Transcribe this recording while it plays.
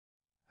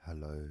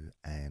Hello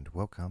and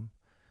welcome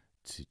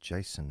to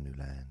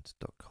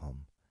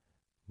jasonnewland.com.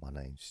 My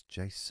name's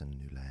Jason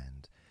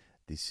Newland.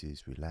 This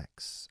is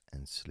Relax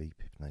and Sleep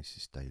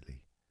Hypnosis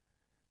Daily.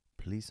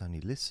 Please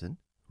only listen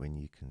when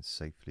you can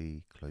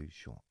safely close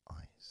your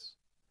eyes.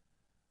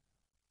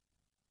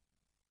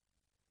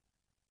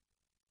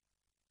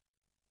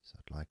 So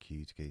I'd like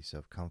you to get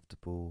yourself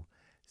comfortable,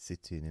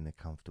 sitting in a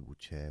comfortable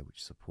chair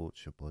which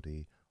supports your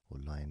body, or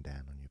lying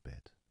down on your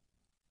bed.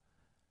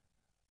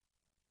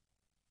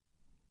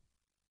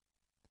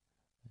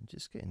 And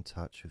just get in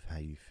touch with how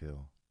you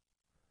feel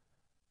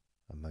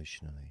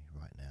emotionally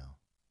right now.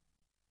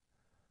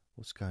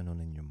 What's going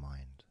on in your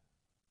mind?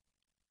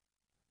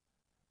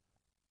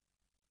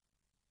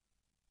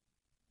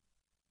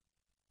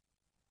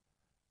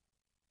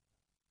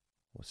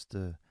 What's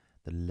the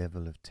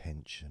level of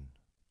tension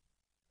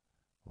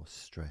or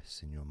stress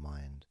in your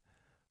mind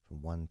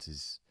from 1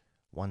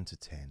 to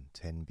 10,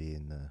 10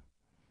 being the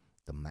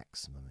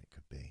maximum it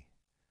could be,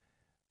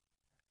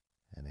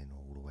 and then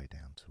all the way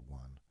down to 1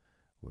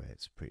 where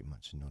it's pretty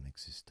much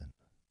non-existent.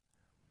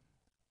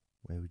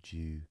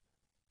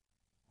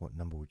 What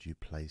number would you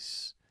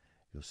place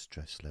your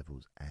stress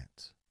levels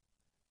at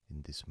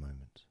in this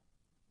moment?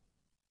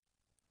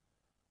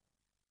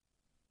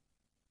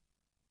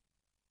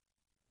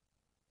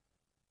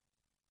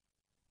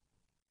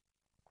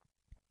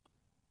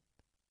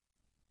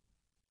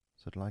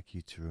 So I'd like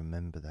you to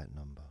remember that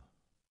number.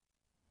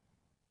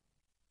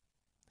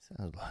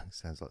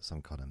 Sounds like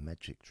some kind of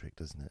magic trick,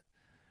 doesn't it?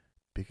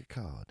 Pick a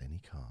card, any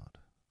card.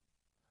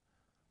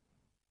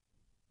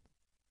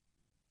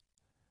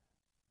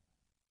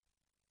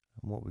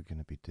 And what we're going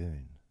to be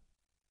doing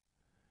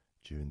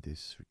during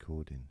this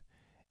recording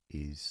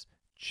is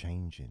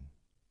changing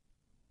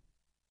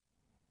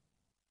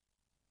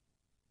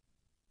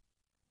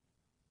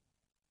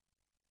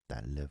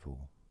that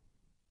level,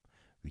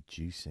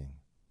 reducing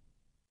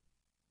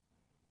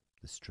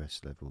the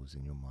stress levels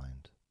in your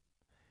mind.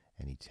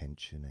 Any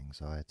tension,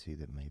 anxiety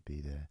that may be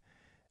there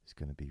is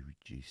going to be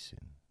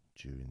reducing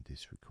during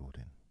this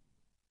recording.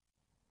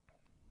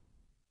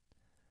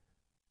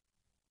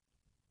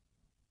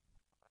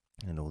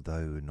 And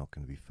although we're not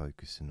going to be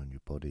focusing on your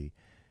body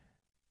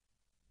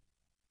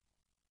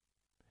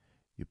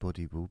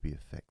will be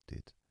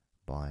affected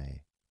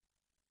by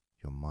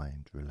your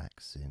mind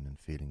relaxing and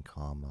feeling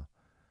calmer.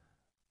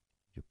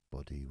 Your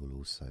body will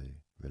also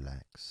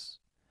relax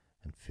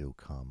and feel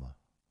calmer.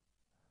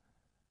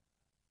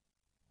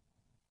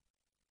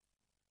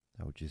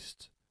 That will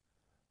just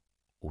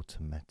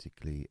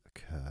automatically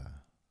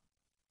occur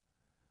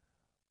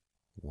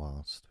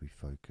whilst we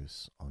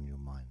focus on your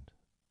mind.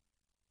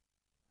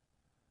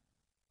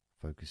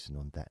 Focusing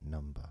on that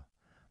number,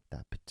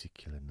 that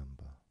particular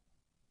number.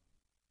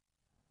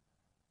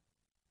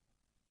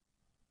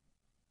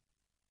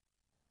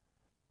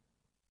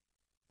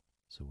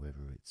 So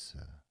whether it's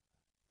a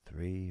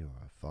 3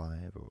 or a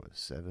 5 or a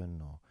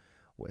 7 or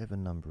whatever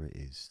number it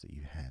is that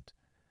you had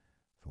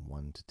from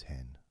 1 to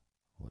 10,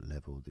 what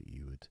level that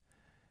you would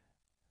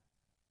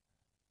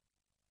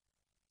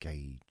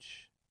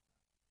gauge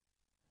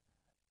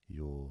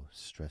your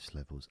stress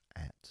levels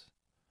at.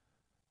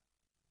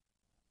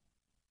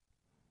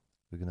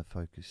 We're going to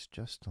focus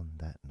just on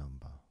that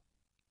number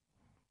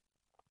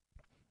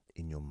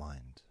in your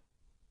mind.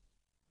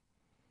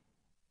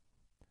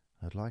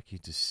 I'd like you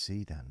to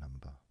see that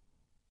number.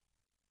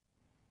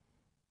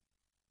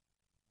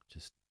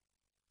 Just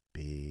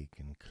big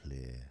and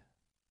clear.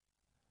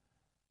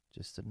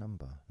 Just a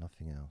number,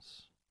 nothing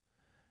else.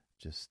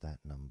 Just that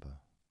number.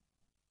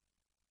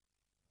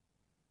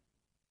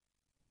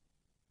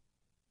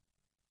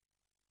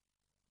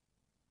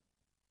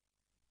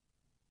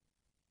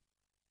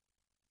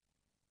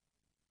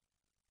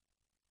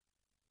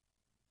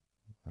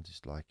 I'd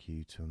just like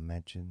you to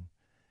imagine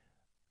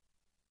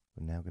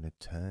we're now going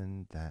to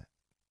turn that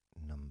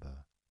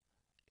number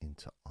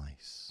into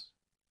ice.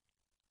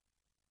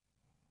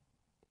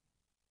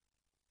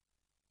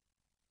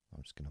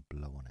 I'm just going to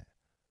blow on it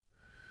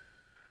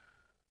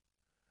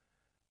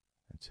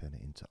and turn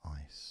it into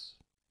ice.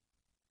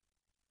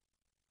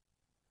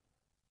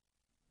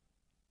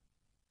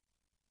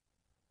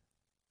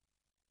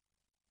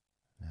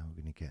 Now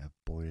we're going to get a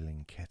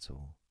boiling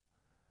kettle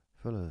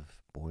full of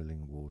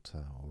boiling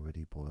water,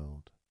 already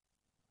boiled.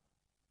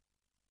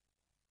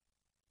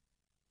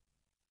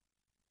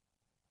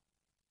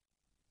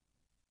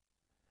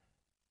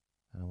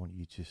 And I want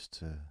you just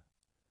to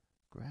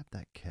grab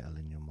that kettle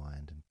in your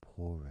mind and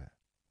pour it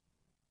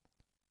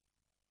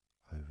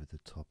over the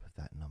top of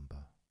that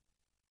number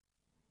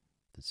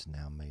that's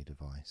now made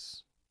of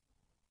ice.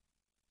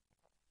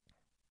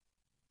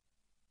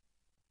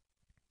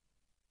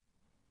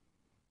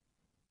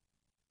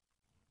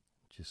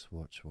 Just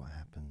watch what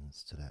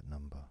happens to that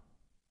number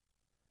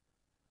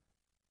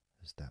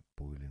as that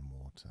boiling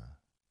water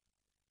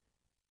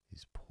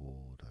is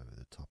poured over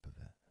the top of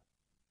it.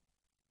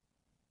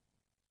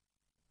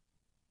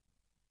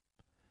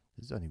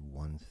 There's only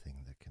one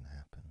thing that can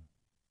happen.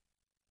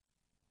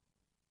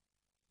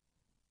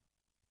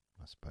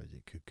 I suppose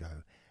it could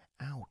go,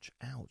 ouch,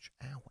 ouch,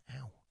 ow,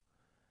 ow.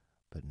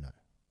 But no,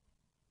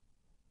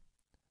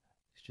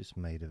 it's just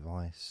made of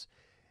ice.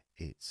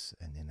 It's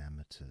an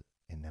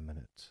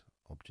inanimate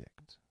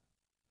object.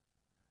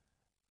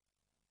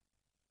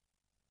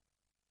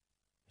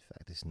 In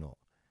fact, it's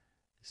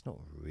not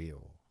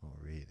real, not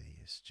really.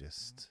 It's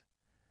just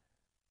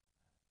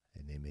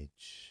an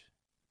image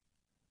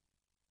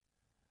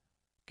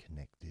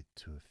connected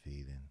to a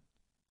feeling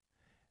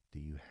that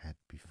you had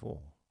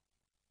before,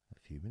 a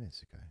few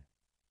minutes ago.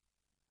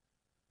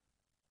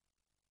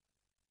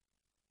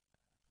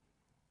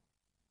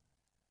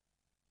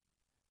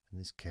 And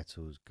this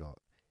kettle's got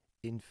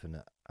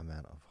infinite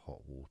amount of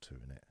hot water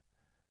in it.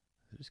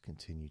 So just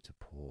continue to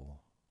pour.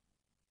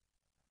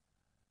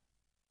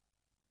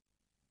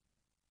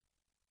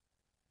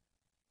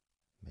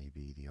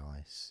 Maybe the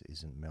ice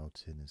isn't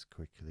melting as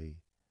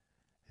quickly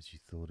as you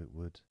thought it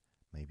would.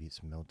 Maybe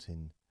it's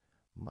melting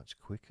much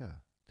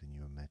quicker than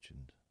you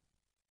imagined.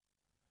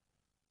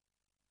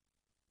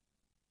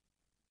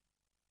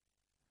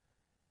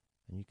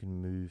 And you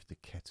can move the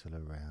kettle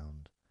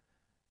around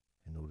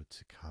in order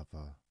to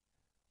cover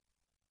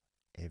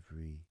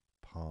every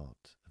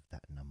part of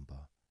that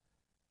number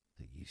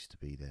that used to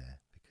be there,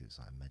 because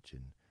I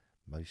imagine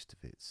most of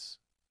it's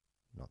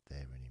not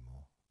there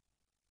anymore.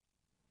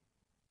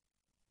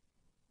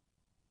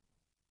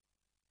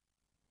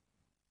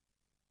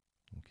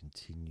 And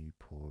continue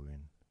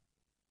pouring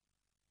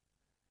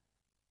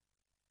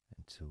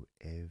until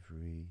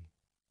every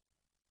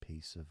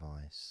piece of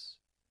ice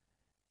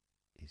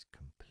is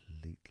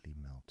completely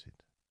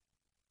melted.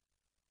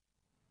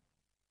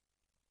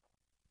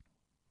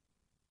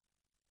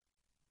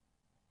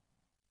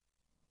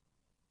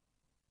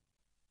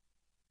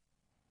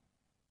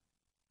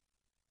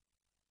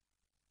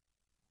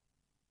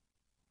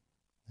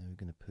 Now we're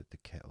going to put the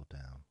kettle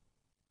down.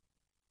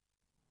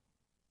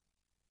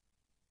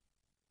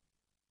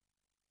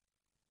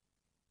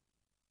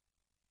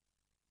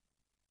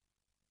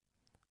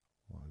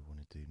 What we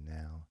want to do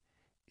now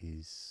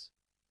is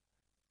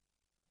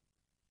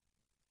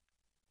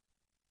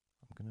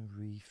I'm going to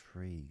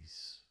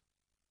refreeze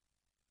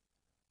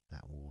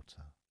that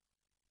water.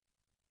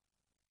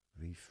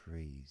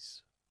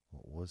 Refreeze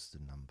what was the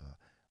number,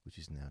 which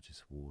is now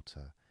just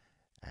water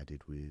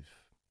added with,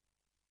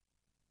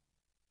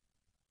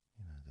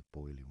 the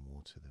boiling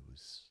water that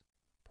was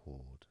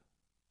poured.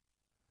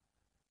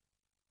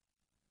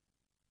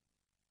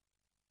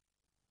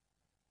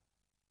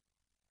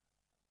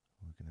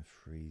 We're going to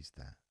freeze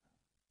that.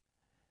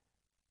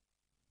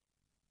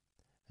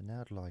 And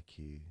now I'd like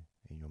you,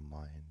 in your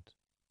mind,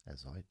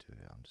 as I do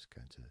it, I'm just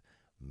going to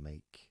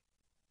make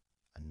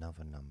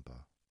another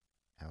number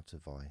out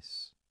of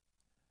ice.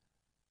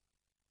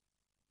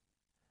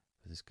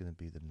 But it's going to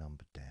be the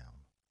number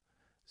down.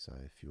 So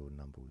if your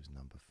number was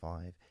number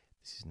 5,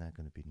 this is now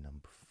going to be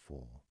number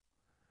 4.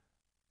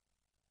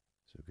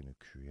 So we're going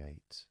to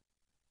create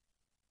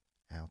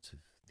out of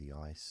the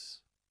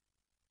ice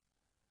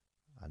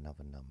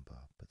another number,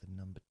 but the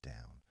number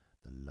down,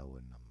 the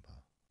lower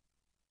number.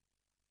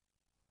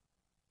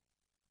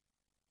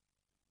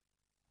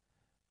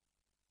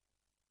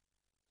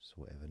 So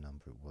whatever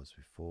number it was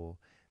before,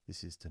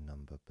 this is the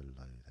number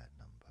below that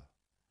number.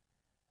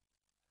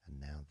 And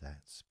now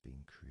that's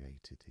been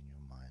created in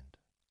your mind.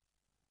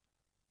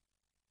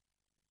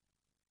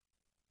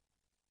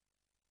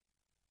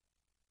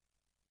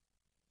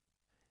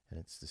 And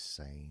it's the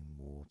same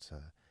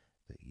water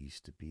that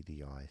used to be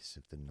the ice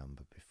of the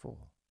number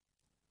before.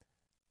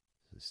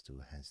 So it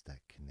still has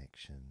that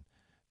connection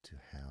to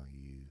how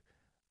you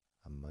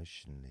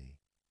emotionally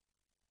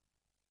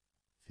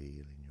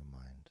feel in your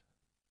mind.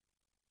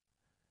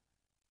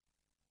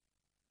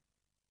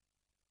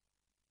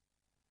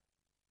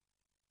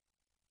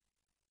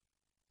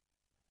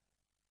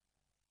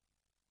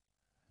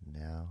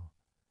 Now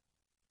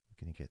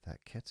we're going to get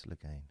that kettle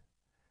again,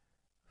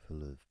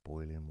 full of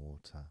boiling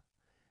water.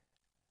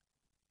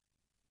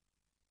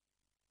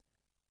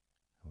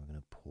 And we're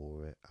going to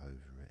pour it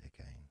over it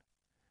again,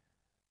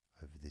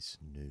 over this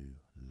new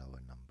lower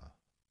number.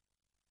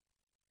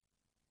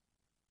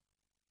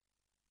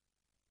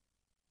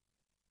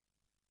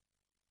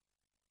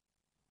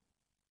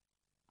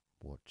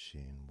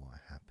 Watching what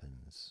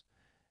happens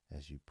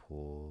as you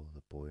pour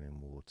the boiling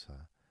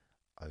water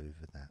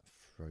over that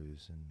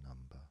frozen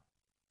number.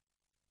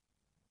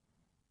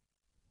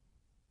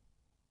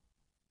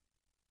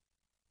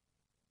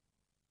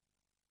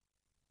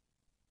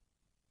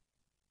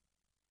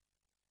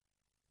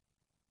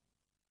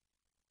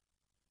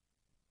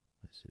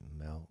 As it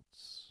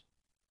melts,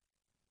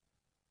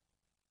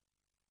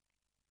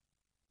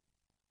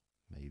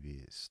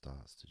 maybe it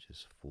starts to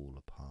just fall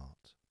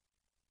apart.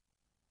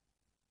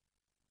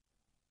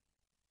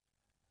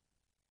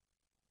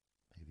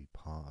 Maybe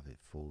part of it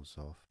falls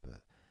off,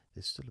 but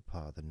there's still a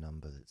part of the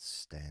number that's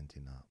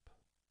standing up.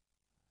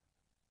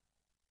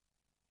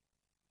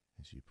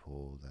 As you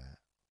pour that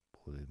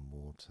boiling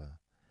water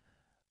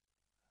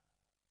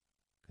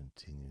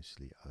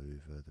continuously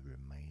over the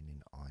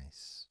remaining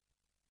ice,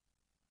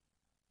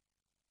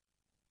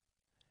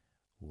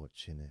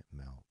 watching it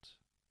melt.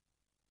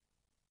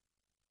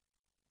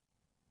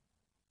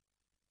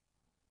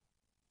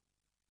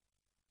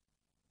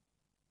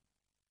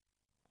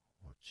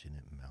 watching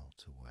it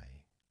melt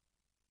away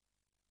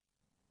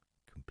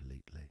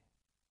completely.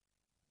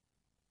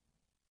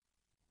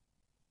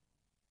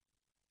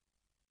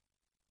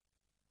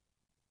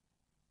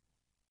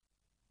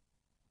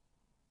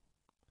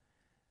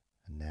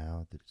 And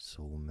now that it's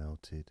all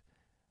melted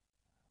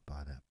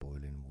by that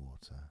boiling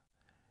water,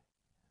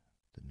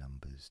 the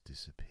numbers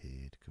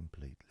disappeared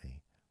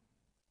completely.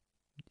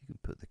 You can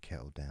put the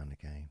kettle down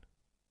again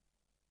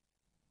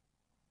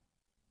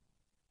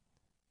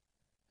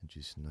and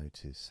just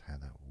notice how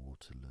that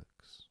water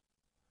looks.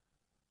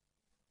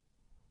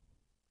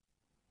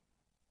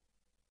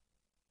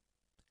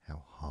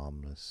 How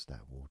harmless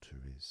that water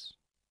is.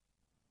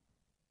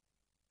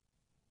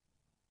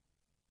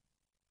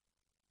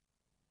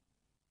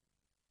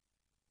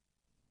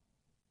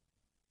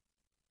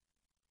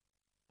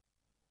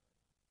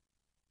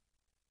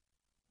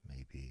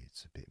 Maybe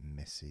it's a bit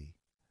messy,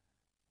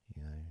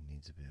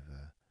 needs a bit of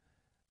a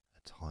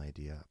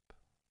tidy up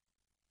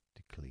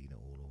to clean it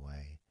all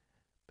away,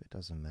 but it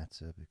doesn't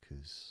matter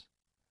because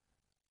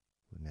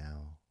we're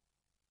now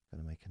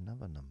going to make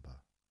another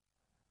number.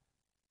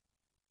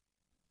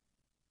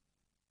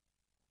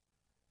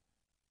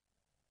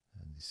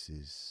 And this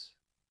is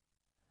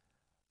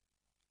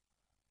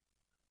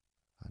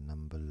a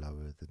number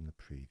lower than the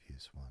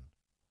previous one.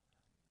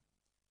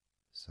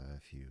 So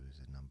if you was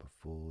a number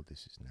 4,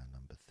 this is now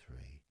number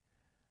 3.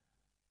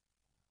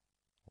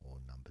 Or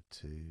number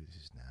 2, this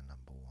is now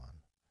number 1.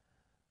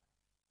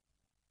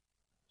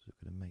 So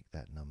we're going to make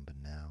that number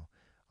now.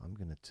 I'm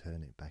going to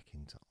turn it back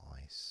into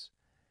ice.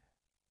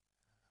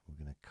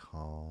 We're going to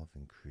carve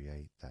and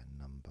create that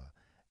number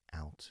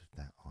out of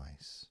that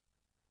ice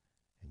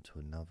into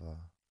another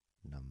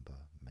number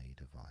made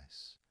of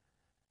ice,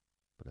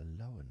 but a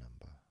lower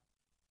number.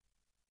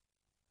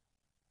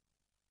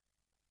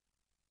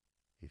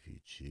 If you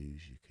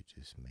choose, you could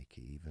just make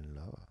it even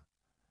lower.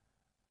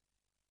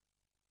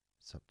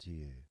 It's up to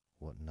you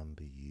what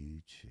number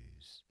you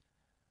choose.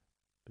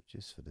 But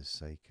just for the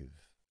sake of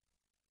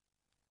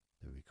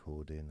the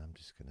recording, I'm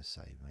just going to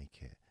say make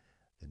it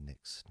the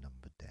next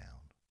number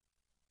down.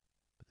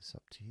 But it's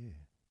up to you.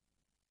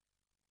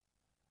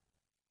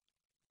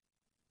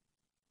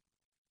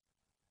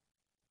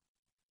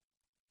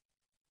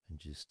 And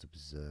just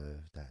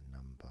observe that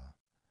number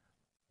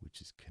which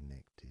is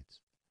connected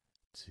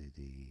to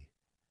the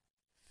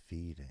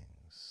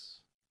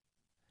feelings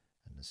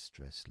and the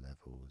stress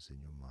levels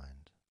in your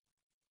mind.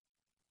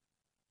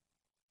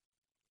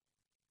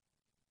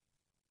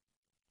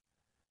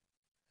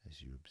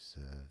 As you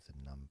observe the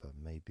number,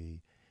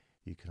 maybe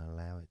you can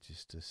allow it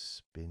just to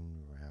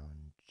spin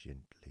round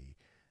gently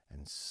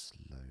and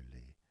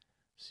slowly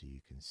so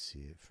you can see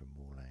it from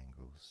all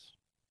angles.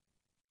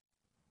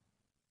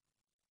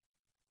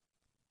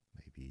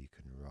 Maybe you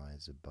can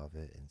rise above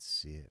it and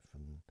see it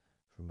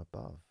from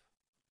above,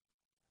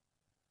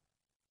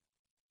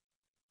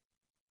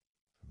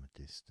 from a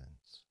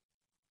distance.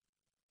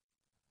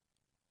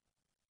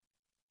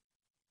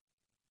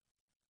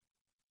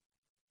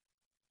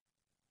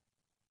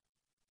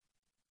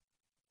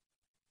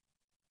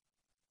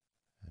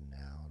 And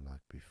now,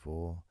 like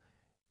before,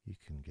 you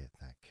can get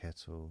that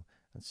kettle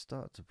and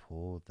start to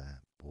pour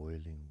that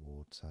boiling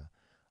water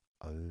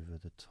over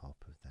the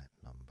top of that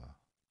number.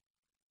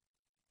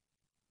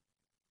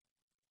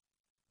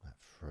 That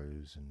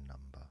frozen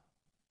number,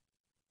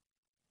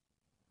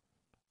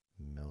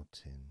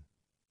 melting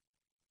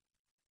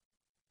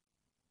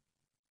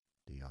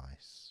the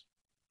ice.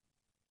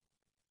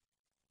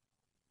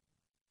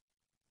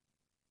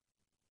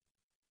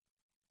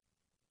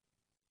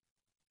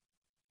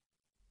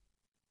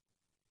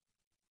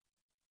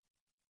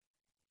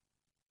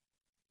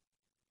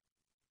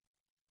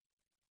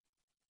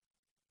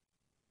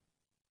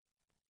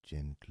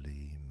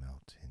 Gently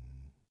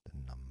melting the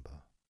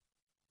number.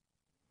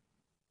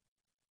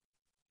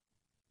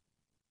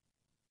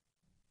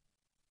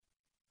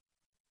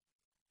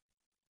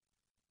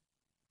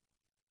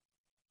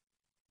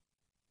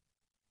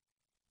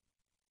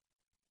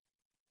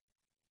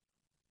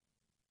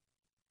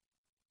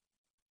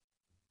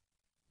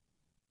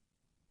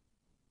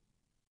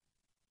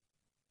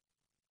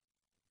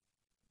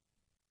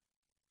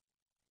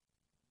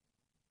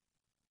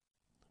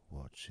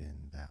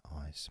 Watching that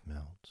ice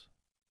melt.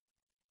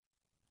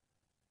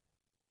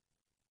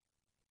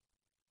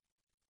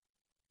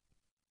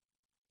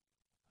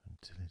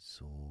 Until it's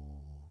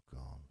all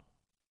gone,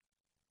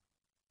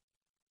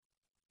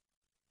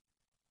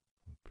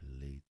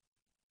 completely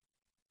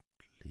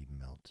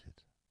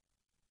melted.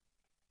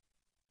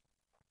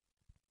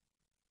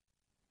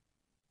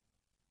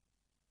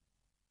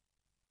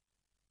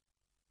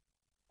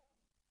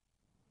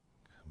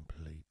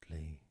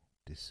 Completely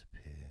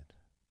disappeared.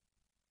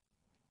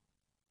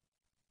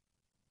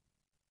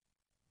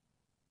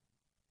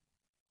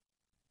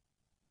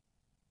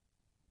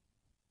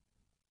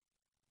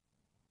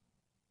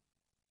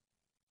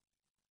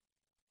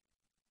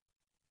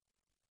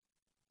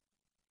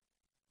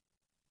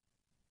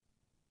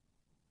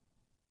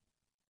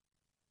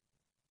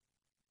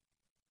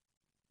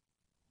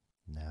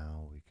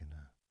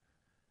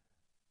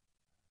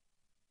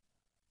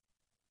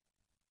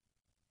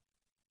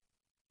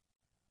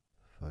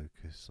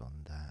 focus on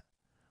that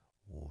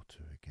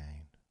water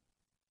again.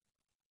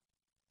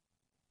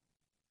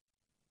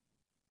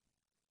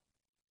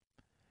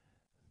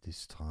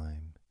 This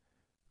time,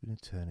 we're going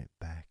to turn it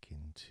back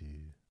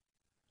into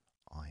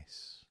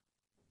ice.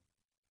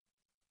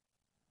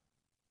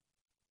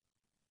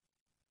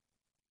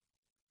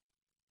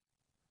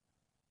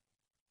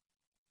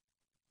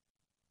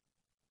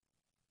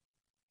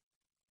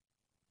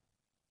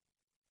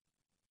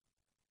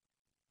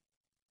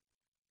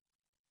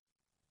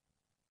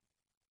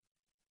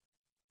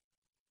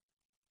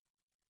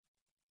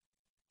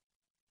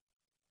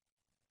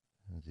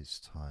 And this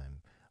time,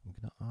 I'm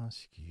going to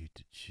ask you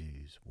to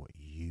choose what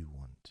you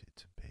want it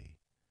to be.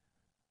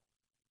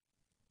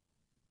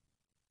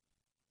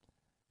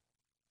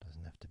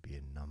 Doesn't have to be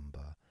a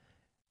number.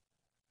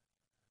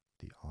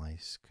 The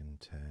ice can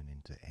turn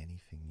into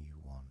anything you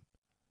want.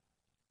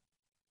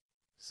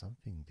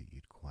 Something that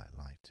you'd quite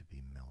like to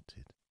be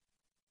melted.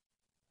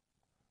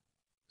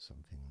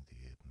 Something that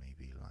you'd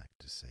maybe like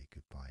to say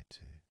goodbye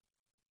to.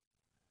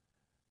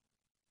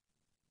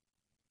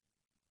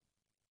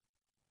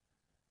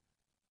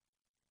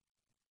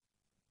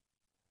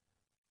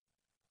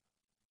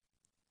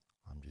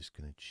 I'm just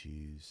going to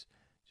choose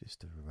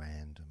just a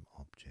random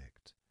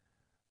object.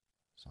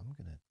 So I'm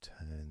going to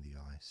turn the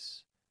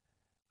ice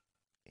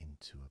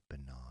into a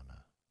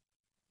banana.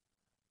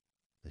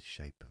 The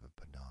shape of a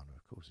banana.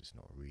 Of course, it's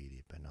not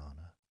really a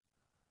banana.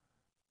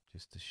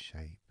 Just the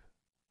shape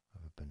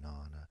of a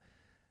banana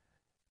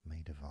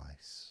made of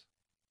ice.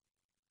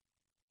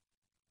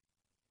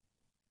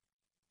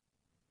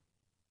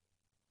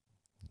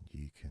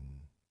 You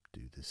can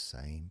do the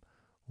same,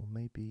 or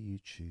maybe you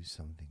choose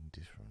something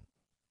different.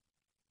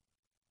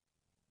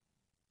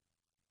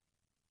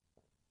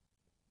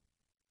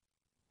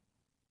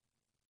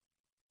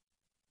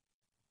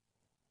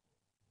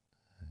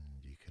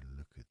 And you can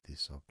look at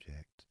this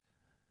object.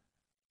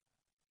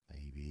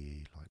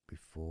 Maybe like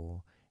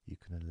before, you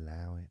can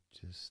allow it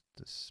just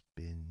to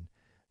spin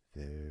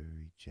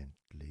very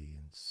gently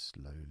and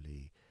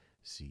slowly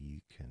so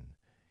you can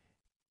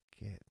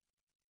get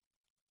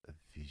a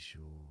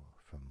visual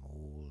from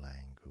all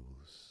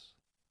angles,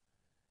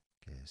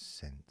 get a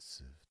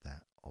sense of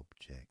that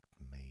object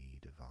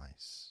made of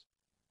ice.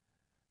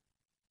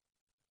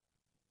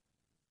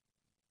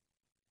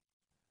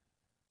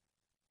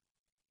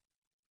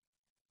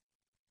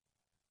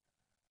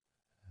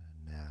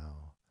 And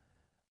now,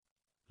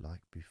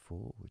 like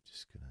before, we're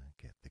just going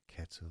to get the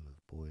kettle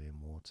of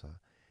boiling water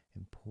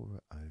and pour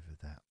it over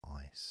that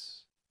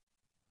ice,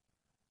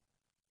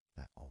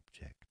 that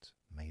object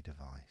made of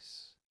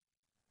ice.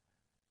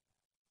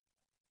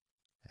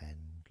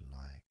 And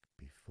like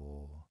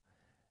before,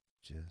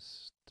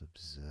 just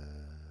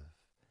observe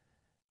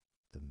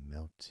the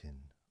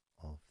melting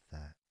of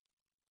that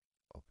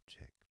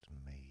object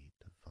made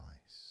of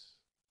ice.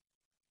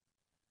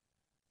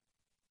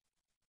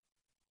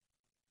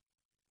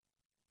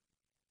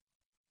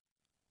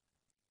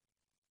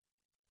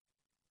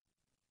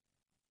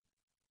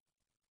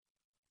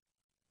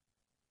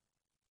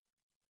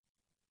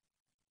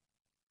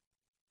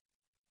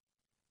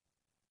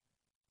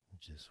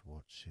 Just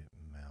watch it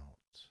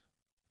melt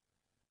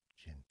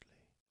gently.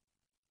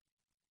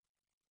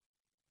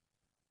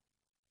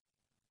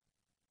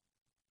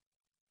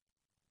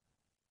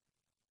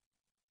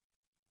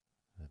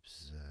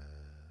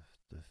 Observe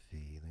the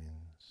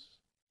feelings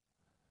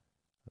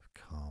of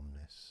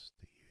calmness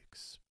that you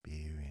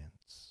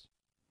experience.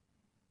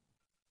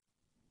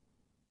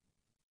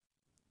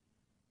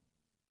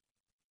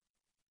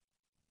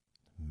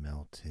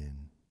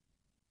 Melting,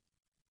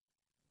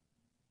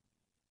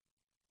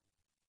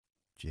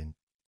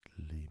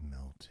 gently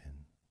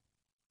melting.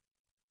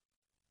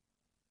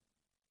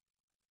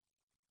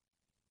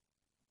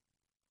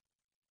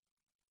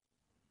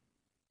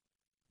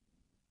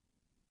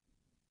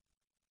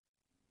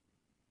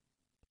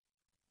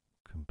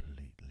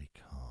 Completely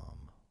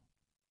calm.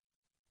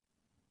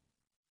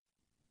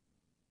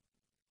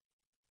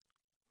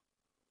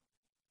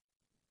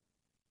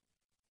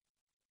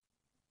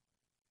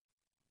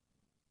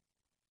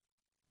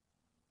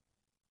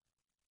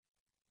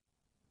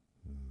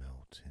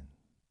 Melting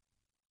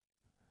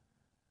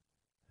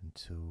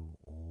until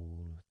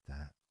all of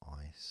that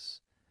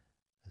ice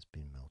has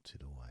been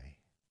melted away.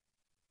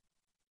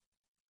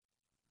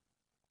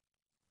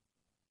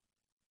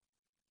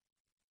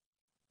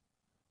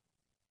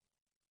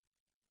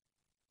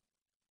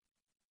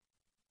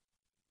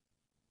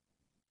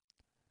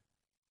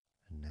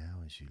 And now,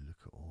 as you look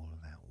at all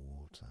of that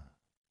water,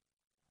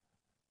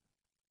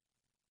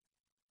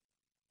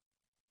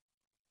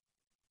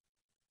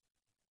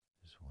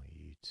 just want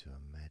you to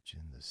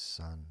imagine the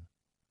sun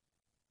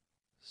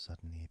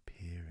suddenly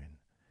appearing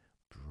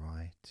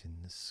bright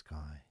in the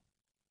sky,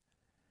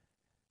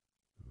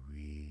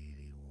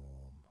 really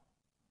warm,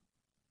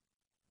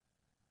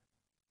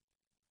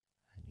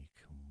 and you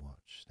can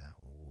watch that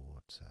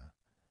water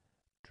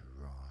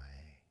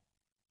dry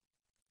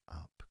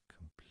up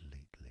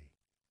completely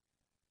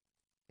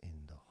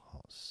in the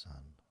hot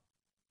sun.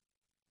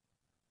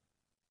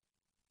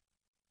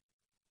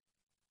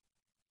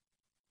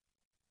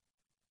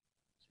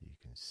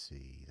 can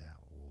see that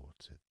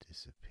water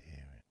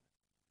disappearing.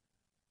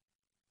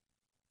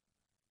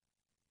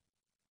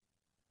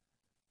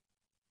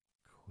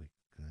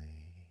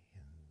 Quickly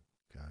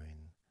and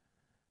going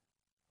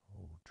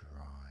all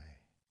dry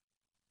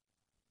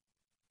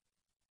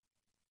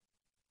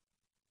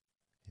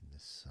in the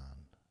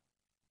sun.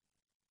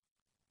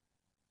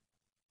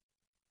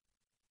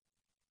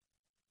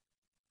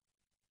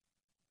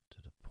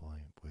 To the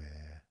point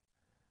where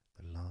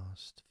the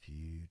last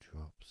few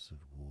drops of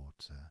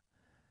water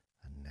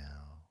are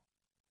now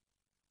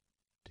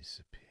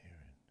disappearing.